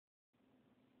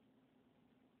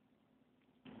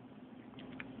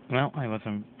Well, I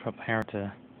wasn't prepared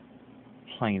to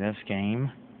play this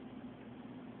game.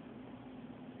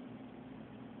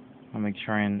 I'll make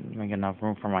sure and make enough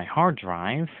room for my hard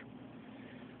drive.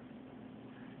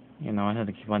 You know, I have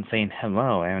to keep on saying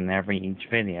hello in each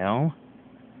video.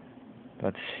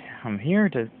 But I'm here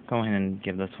to go ahead and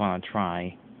give this one a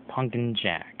try. Pumpkin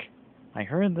Jack. I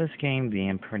heard this game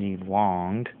being pretty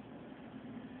long.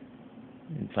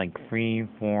 It's like 3,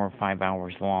 4, 5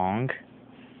 hours long.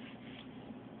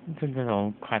 It's a good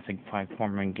old classic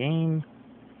platforming game.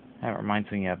 That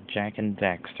reminds me of Jack and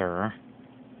Dexter.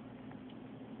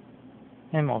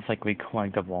 And most likely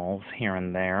collectibles here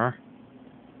and there.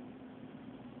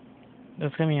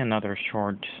 There's going to be another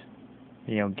short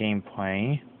video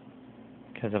gameplay.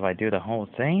 Because if I do the whole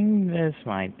thing, this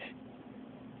might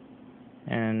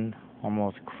end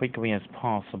almost quickly as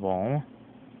possible.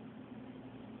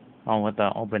 I'll let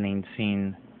the opening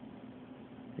scene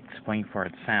explain for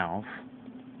itself.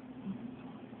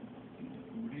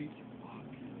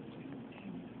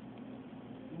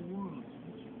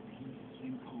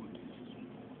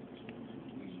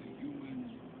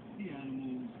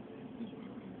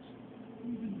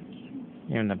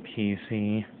 Even the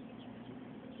PC.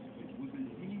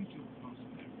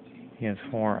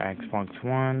 PS4, Xbox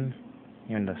One,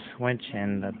 even the Switch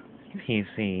and the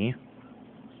PC.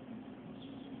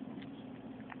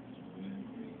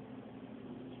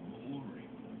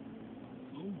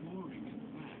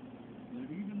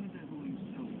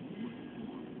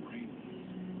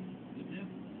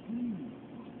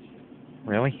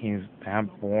 Really? He's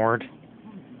that bored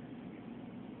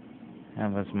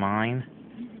out of his mind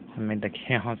and made the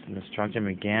chaos and destruction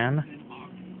begin?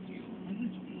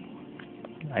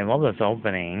 I love this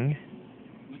opening.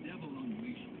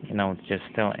 You know, it's just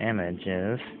still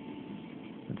images.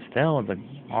 But still, it's an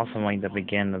awesome way to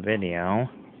begin the video.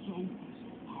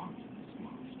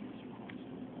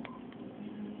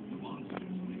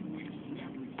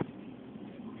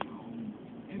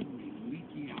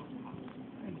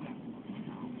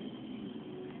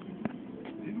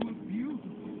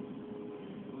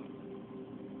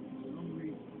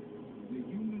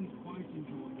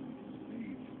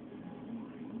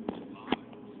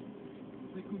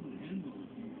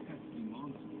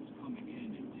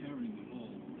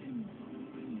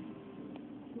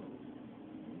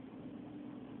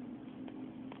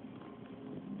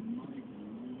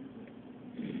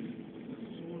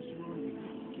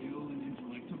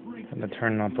 I'm gonna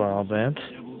turn it up a little bit.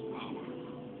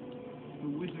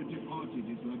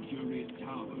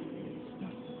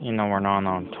 You know, we're not in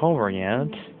October yet.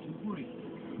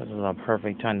 This is a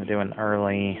perfect time to do an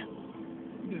early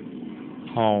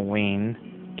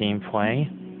Halloween gameplay.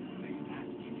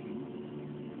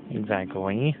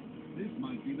 Exactly. This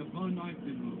might be the fun I've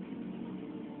been looking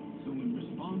for. So in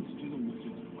response to the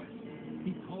wizard's quest,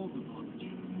 he called upon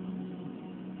Jack.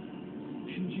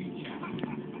 Stingy Jack,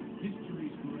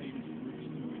 history's greatest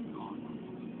trickster and goner,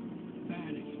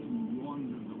 banished to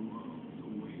wander the world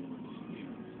away from his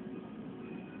parents.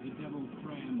 The devil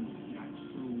crammed Jack's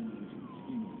soul into the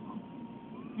skin of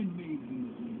pumpkin and made him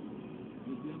a demon.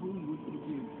 The devil would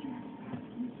forgive Jack's past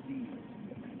misdeeds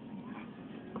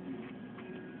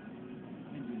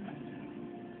and compassion.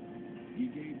 He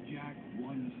gave Jack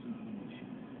one simple mission: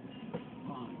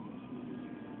 find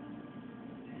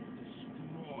and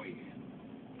destroy him.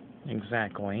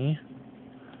 Exactly.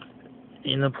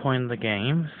 In the point of the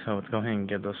game, so let's go ahead and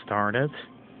get this started.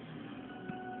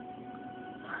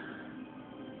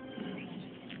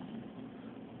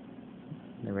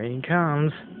 The rating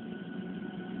comes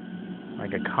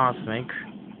like a cosmic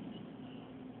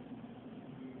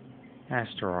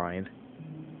asteroid.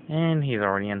 And he's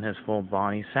already in his full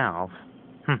body self.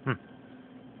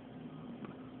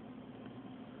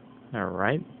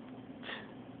 Alright.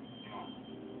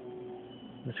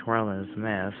 This world is a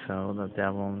mess, so the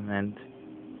devil meant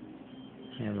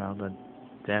about the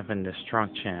death and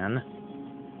destruction.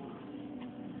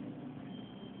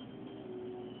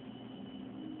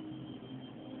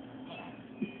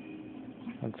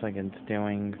 Looks like it's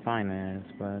doing finance,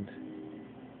 but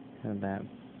that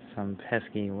some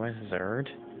pesky wizard.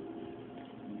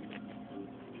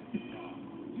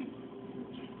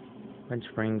 Which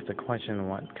brings the question,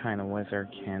 what kind of wizard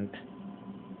can't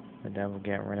the devil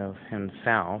get rid of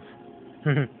himself?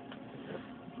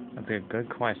 That's a good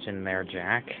question there,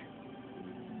 Jack.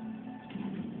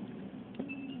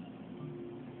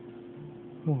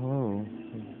 Woohoo.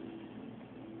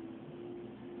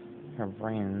 Her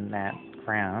brain in that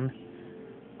ground.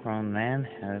 Grown man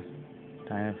has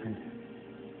died of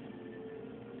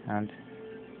and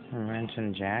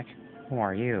mention Jack. Who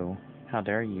are you? How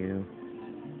dare you?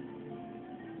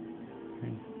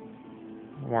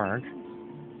 work.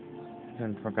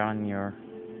 Haven't forgotten your...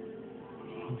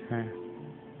 Okay.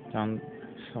 Don't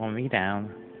slow me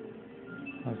down.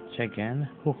 Let's check in.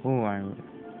 Hoo-hoo, I'm...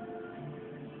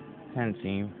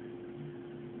 fancy.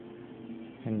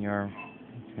 And your...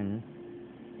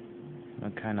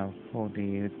 what kind of fool do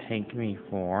you take me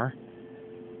for?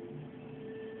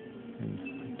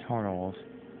 Turtles.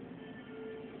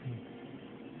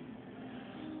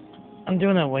 I'm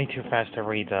doing it way too fast to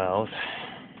read those.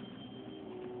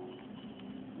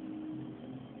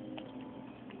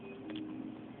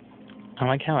 I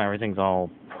like how everything's all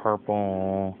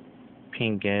purple,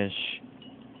 pinkish,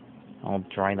 all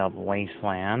dried up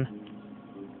wasteland,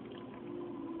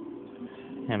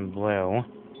 and blue.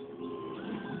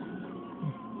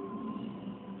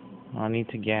 All need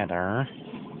together.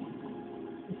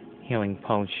 Healing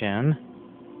potion.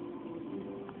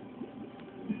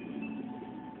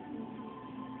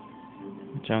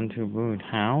 John to Wood,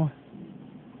 how?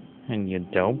 And you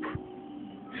dope.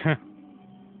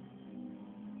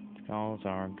 Skulls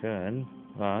are good.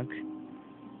 Look.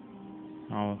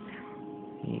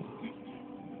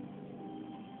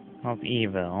 Of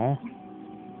evil.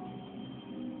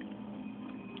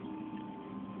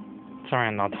 Sorry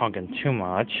I'm not talking too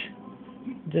much.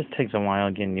 It just takes a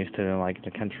while getting used to like the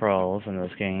controls in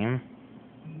this game.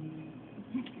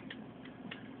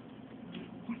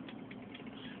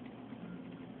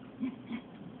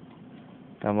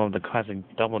 I love the classic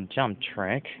double jump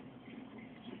trick.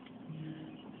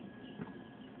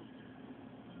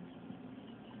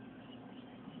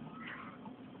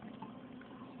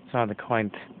 Saw the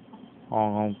quite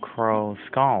all crow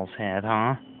skull's head,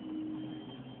 huh?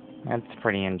 That's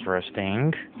pretty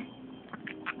interesting.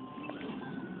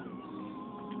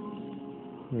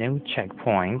 New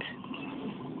checkpoint.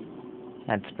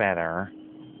 That's better.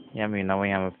 Yeah, we know we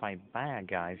haven't fight bad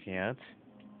guys yet.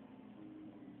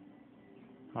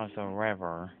 Also,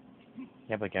 river.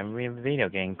 Yep, like every video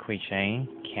game cliche.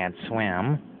 Can't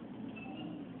swim.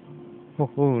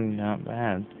 Woohoo, not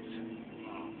bad.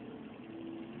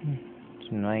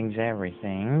 Some legs,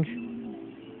 everything.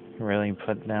 Really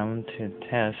put them to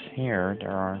test here.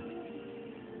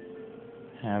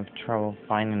 Have trouble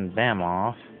finding them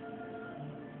off.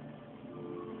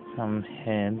 Some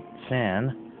heads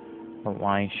in, but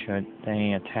why should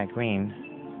they attack green?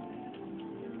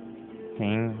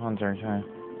 Being under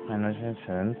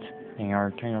innocent, they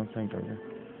are kind of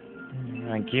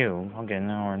like you. Okay,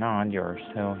 no or not, you're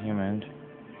still human.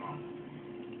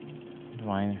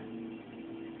 Why?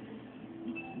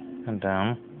 And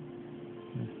dumb.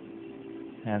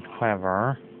 That's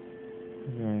clever.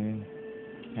 And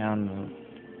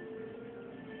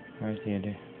where's the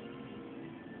idea?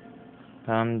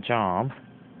 Job.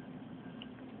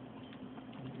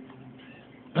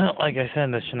 Well, like I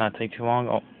said, this should not take too long.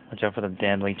 Oh, watch out for the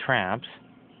deadly traps.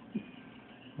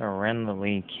 They'll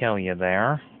randomly kill you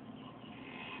there.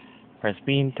 Press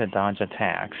B to dodge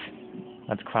attacks.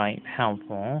 That's quite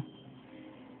helpful.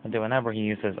 I'll do whenever he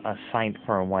uses a sight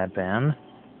for a weapon.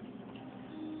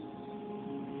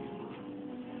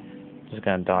 Just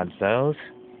gonna dodge those.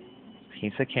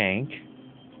 Piece of cake.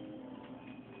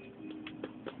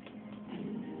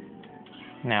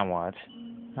 Now what?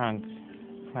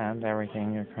 Glad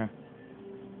everything.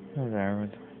 There.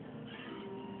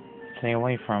 Stay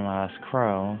away from us,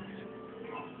 crow.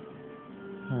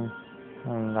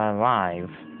 I'm alive.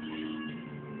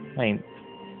 Wait,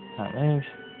 that is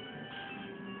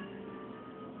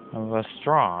of a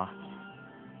straw.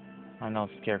 I know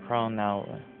scarecrow now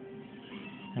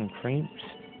and creeps.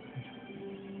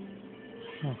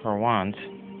 For once,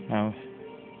 no.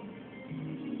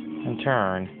 In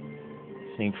turn.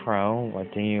 See, crow,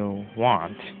 what do you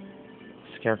want?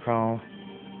 Scarecrow,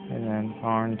 and then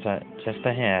horns just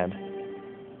ahead.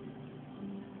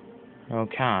 Real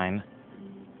kind.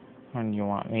 When you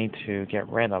want me to get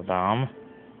rid of them?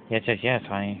 Yes,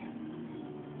 right.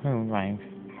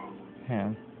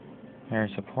 Yeah. Their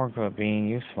support would be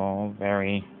useful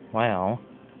very well.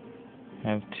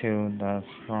 Have to the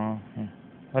strong.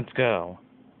 Let's go.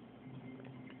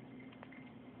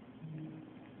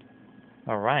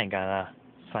 Alright, got a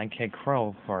sidekick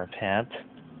crow for a pet.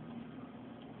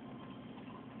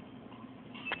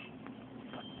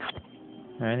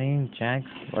 Ready, Jack?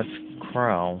 Let's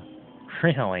crow.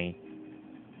 Really?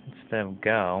 Instead of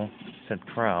go, said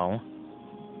crow.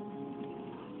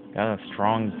 Got a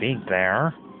strong beak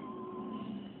there.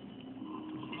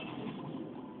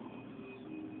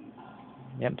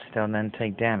 Yep, still didn't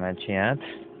take damage yet.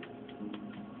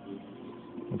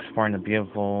 Exploring the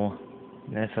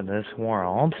beautifulness of this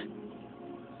world.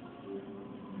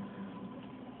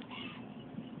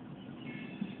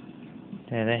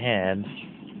 Dead ahead.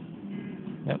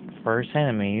 first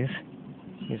enemies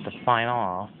he used to fight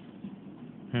off.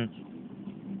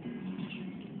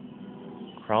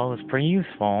 Crow is pretty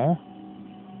useful.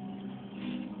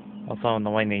 Also, the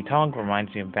way they talk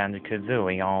reminds me of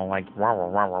Banjo-Kazooie, all like rah rah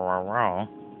rah rah rah rah.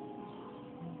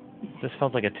 This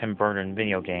felt like a Tim Burton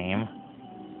video game.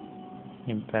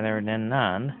 Better than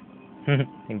none.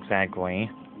 Exactly.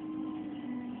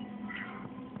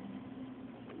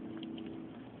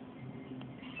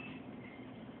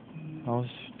 I was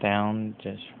down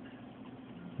just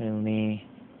really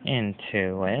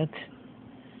into it.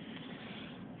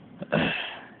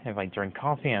 If I drink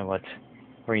coffee, I would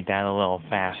read that a little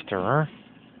faster.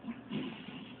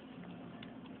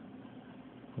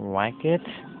 Whack it.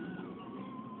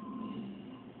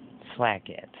 Slack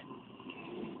it.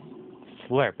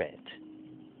 Slurp it.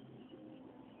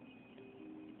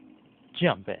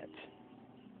 Jump it.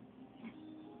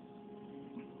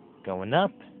 Going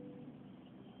up.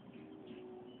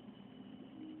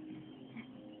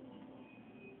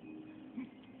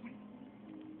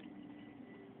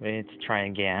 Let's try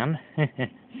again.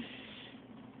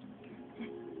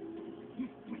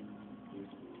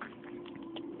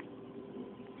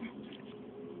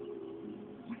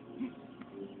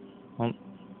 Oh,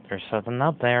 there's something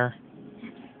up there.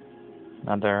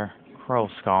 Another crow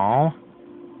skull.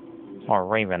 Or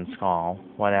raven skull.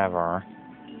 Whatever.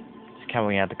 Just how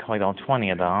we had to collect all 20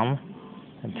 of them.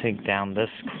 And take down this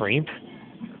creep.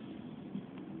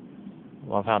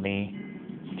 Love how they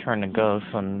turn to ghosts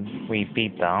when we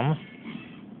beat them.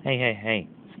 Hey, hey, hey.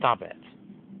 Stop it.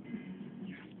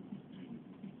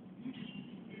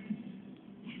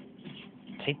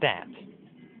 Take that.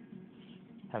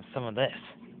 Have some of this.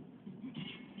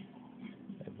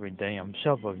 Every day I'm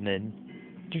shoveling it.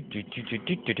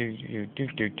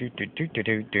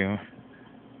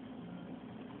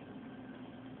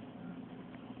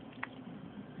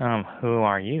 Who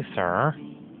are you, sir?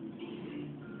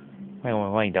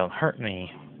 Wait, don't hurt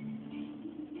me.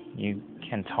 You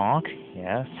can talk?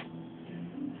 Yes.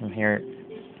 I'm here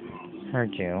to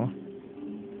hurt you.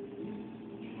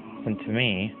 And to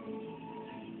me.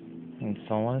 And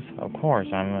soulless? Of course,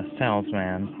 I'm a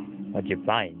salesman. But you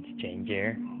buy it,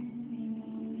 stranger.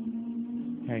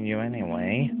 Who are you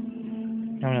anyway?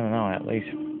 No, at least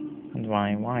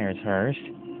my wires first.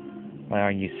 What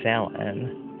are you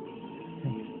selling?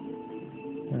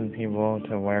 And people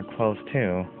to wear clothes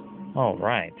too. Oh,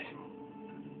 right.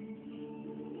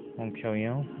 Won't kill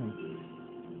you?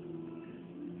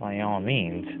 By all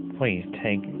means, please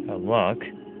take a look.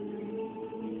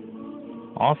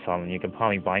 Also, you could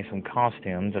probably buy some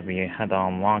costumes if you had to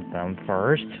unlock them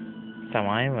first. So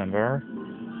I remember.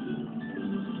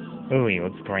 Ooh, he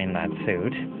looks great in that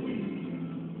suit.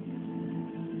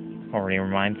 Already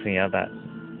reminds me of that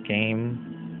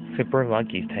game, Super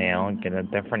Lucky's Tale. Get a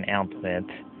different outfit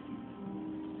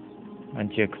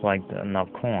once you collect enough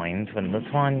coins. But this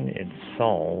one, it's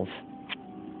souls,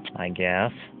 I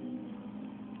guess.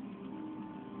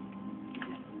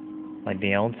 Like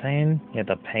the old saying, you have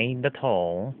to pay the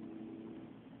toll.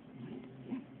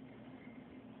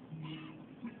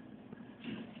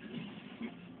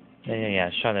 Yeah,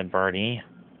 shut it, birdie.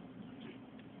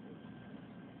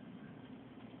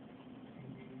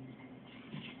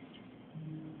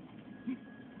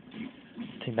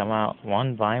 Take them out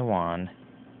one by one.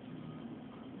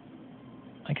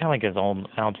 I kinda like his old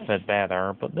outfit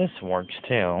better, but this works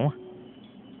too.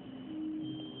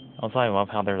 Also, I love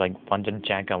how there's like a bunch of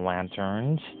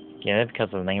jack-o'-lanterns. Get it? Because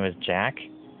the name is Jack?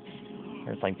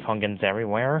 There's like pumpkins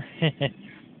everywhere.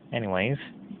 Anyways.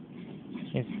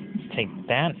 Let's take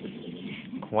that.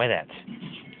 Quit it.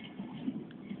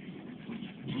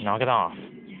 Knock it off.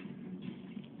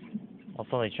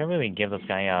 Also, they should really give this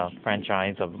guy a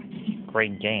franchise of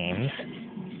great games.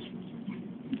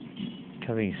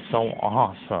 Because he's so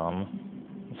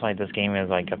awesome. It's like this game is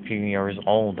like a few years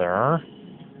older.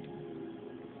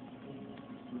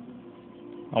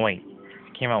 Oh wait,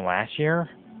 it came out last year?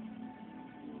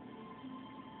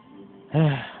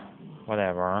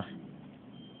 Whatever.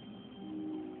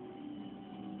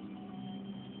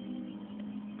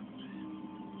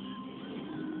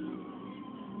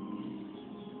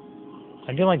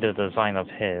 I do like the design of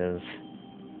his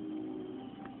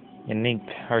unique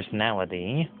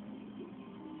personality.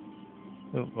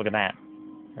 Ooh, look at that.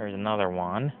 There's another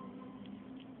one.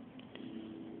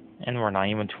 And we're not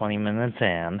even 20 minutes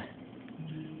in.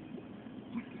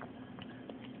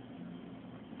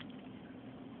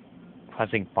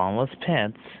 Classic boneless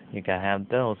pits. You gotta have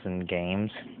those in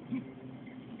games.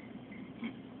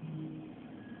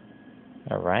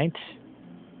 Alright.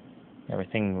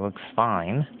 Everything looks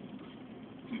fine.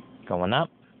 Going up.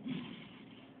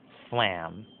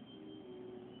 Slam.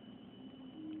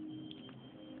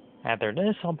 After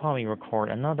this, I'll probably record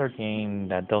another game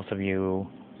that those of you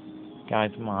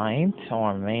guys might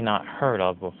or may not heard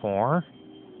of before.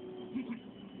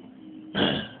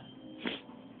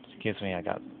 Excuse me,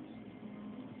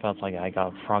 felt like I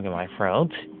got a frog in my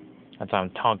throat. That's why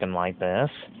I'm talking like this.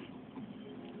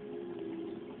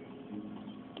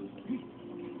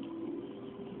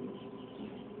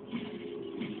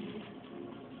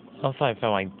 Also, I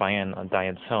felt like buying a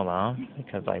diet soda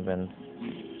because I've been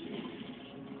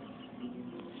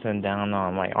sitting down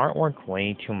on my artwork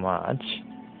way too much.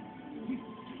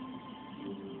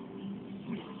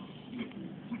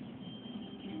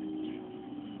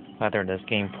 After this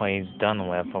gameplay is done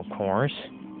with, of course.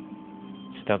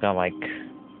 Still got like,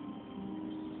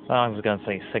 well, I was gonna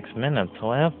say 6 minutes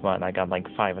left, but I got like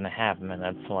 5.5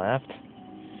 minutes left.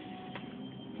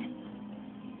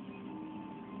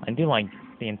 I do like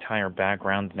the entire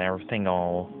background and everything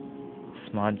all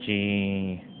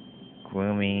smudgy,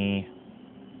 gloomy,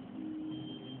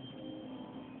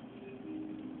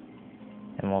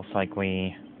 and most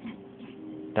likely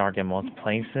dark in most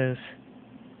places.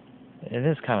 It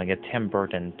is kind of like a Tim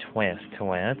Burton twist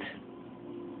to it.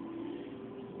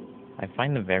 I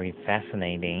find it very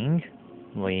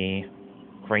fascinatingly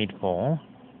grateful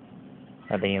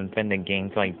that they invented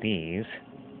games like these.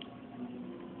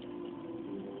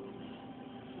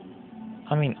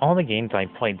 I mean, all the games I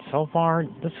played so far,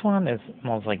 this one is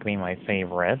most likely my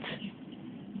favorite.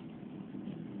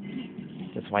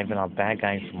 Just wiping out bad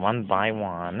guys one by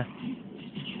one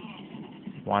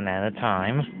at a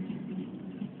time.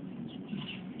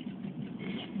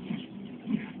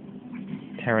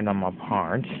 Tearing them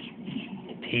apart,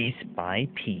 piece by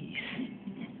piece.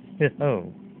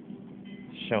 Oh,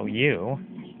 show you.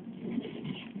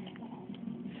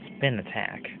 Spin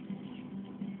attack.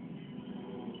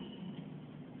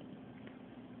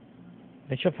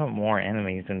 They should put more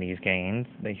enemies in these games.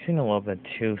 They seem a little bit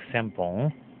too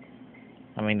simple.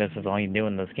 I mean, this is all you do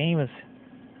in this game is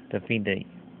defeat the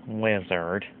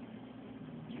wizard.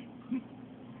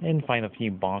 And fight a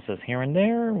few bosses here and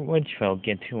there, which we'll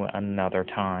get to another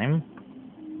time.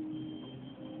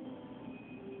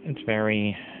 It's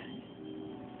very,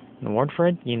 the word for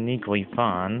it, uniquely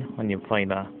fun when you play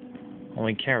the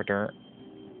only character.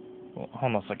 Oh,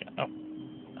 hold on a second. Oh.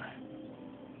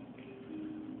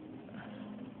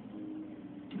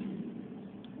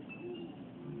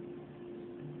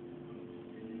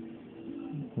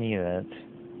 Need it.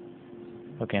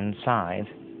 Look inside.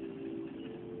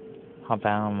 Hop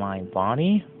out of my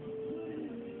body.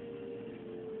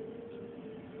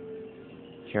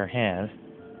 It's your head.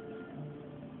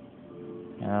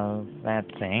 Oh, that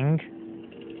thing.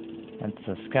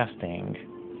 That's disgusting.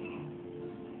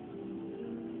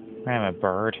 I'm a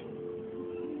bird.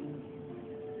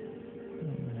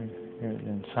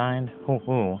 Inside.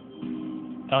 Ooh.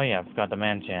 Oh yeah, I forgot to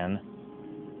mention.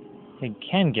 He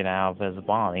can get out of his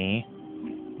body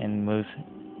and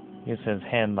use his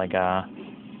head like a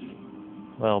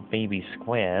little baby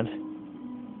squid.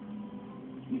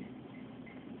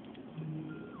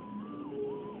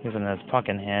 Using his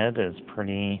fucking head is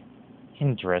pretty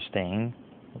interesting.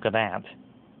 Look at that.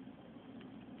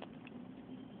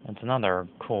 That's another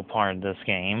cool part of this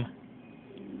game.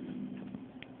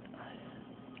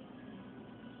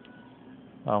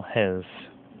 Well, his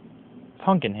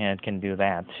pumpkin head can do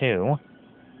that too.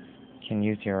 You can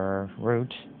use your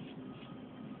root.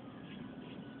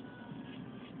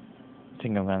 I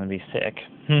think I'm gonna be sick.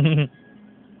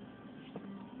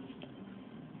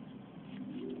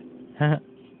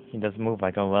 He does move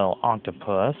like a little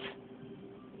octopus.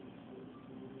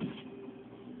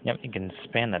 Yep, you can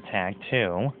spin attack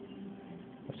too,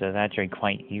 which is actually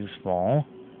quite useful.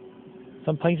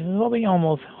 Some places will be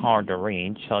almost hard to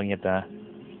reach, so you have to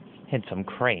hit some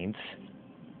crates.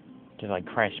 Just like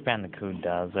Crash Bandicoot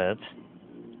does it.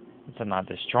 It's not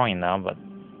destroying them, but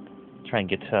trying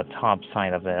to get to the top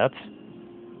side of it.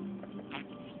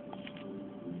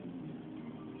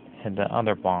 Hit the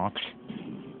other box.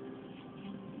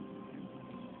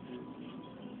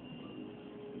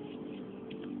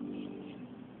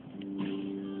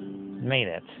 Made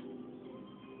it.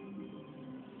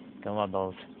 I love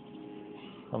those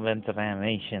inventive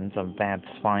animations of bats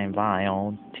flying by,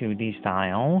 all 2D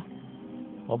style.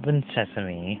 Open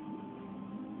sesame.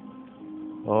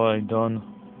 Oh, I've done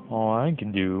all I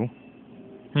can do.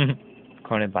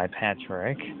 Quoted by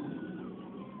Patrick.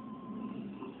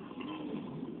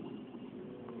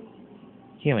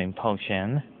 Healing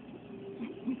potion.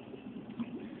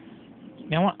 You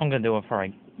know what? I'm gonna do it for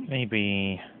like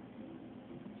maybe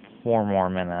 4 more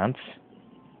minutes,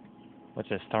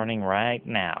 which is starting right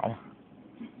now.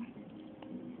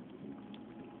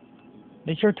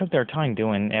 They sure took their time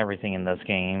doing everything in this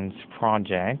game's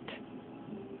project.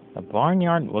 The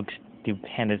barnyard looks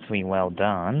stupendously well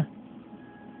done.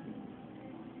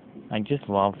 I just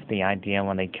love the idea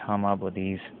when they come up with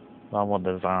these level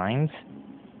designs.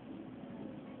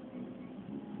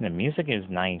 The music is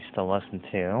nice to listen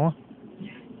to.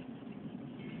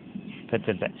 Fits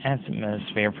the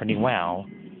atmosphere pretty well.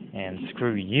 And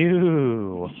screw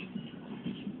you!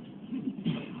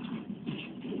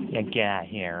 Yeah, get out of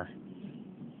here.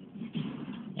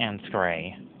 And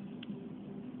Scray.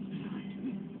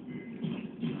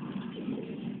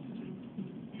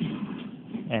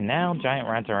 And now giant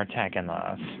rats are attacking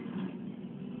us.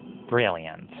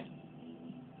 Brilliant.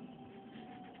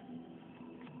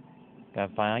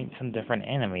 Gotta fight some different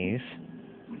enemies,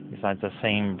 besides the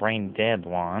same brain dead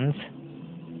ones.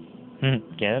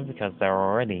 Get it? Because they're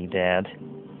already dead.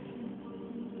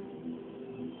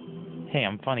 Hey,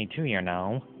 I'm funny too, you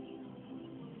know.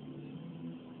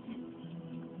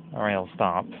 Alright, I'll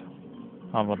stop.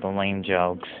 How about the lame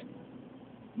jokes?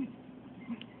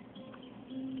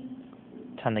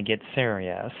 Time to get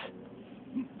serious.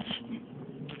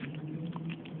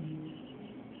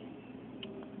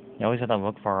 You always have to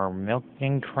look for a nook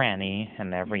and cranny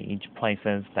in each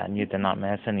places that you did not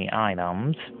miss any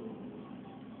items.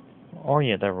 Or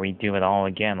you have to redo it all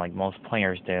again like most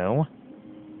players do.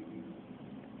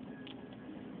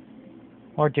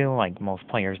 Or do like most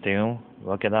players do,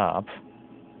 look it up.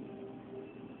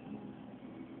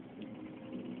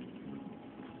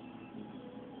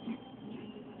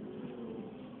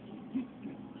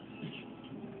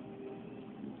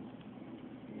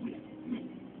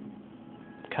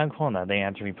 It's kind of cool that they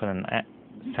actually put a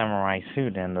samurai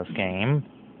suit in this game.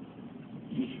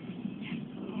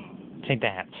 Take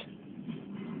that.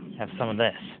 Have some of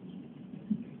this.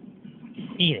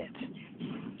 Eat it.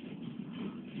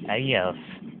 Adios,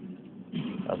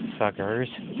 those suckers.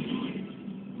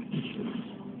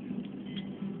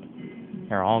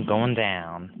 They're all going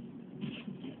down.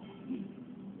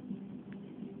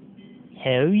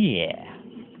 Hell yeah.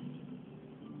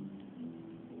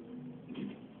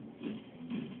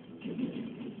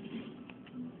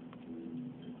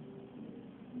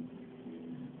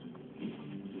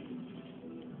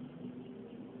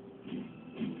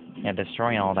 Yeah,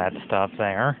 destroy all that stuff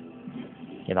there.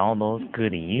 Get all those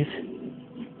goodies.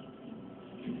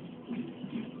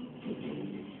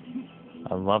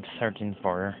 I love searching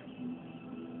for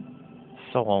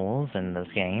souls in this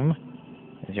game.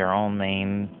 It's your own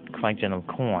main collection of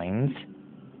coins.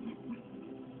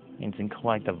 Instant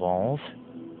collectibles.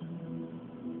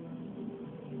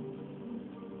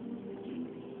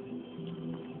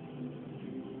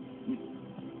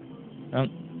 Oh,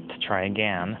 to try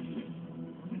again.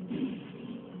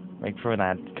 Break through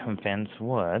that convinced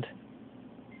wood.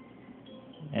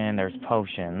 And there's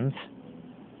potions.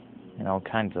 And all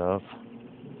kinds of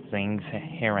things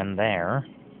here and there.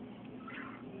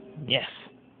 Yes!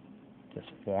 Just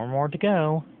 4 more to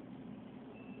go.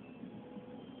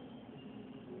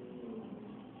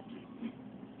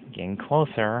 Getting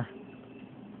closer.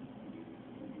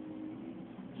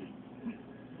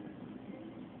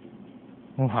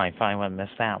 Ooh, I finally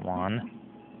missed that one.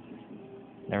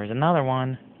 There's another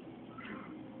one.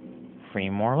 3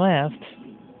 more left.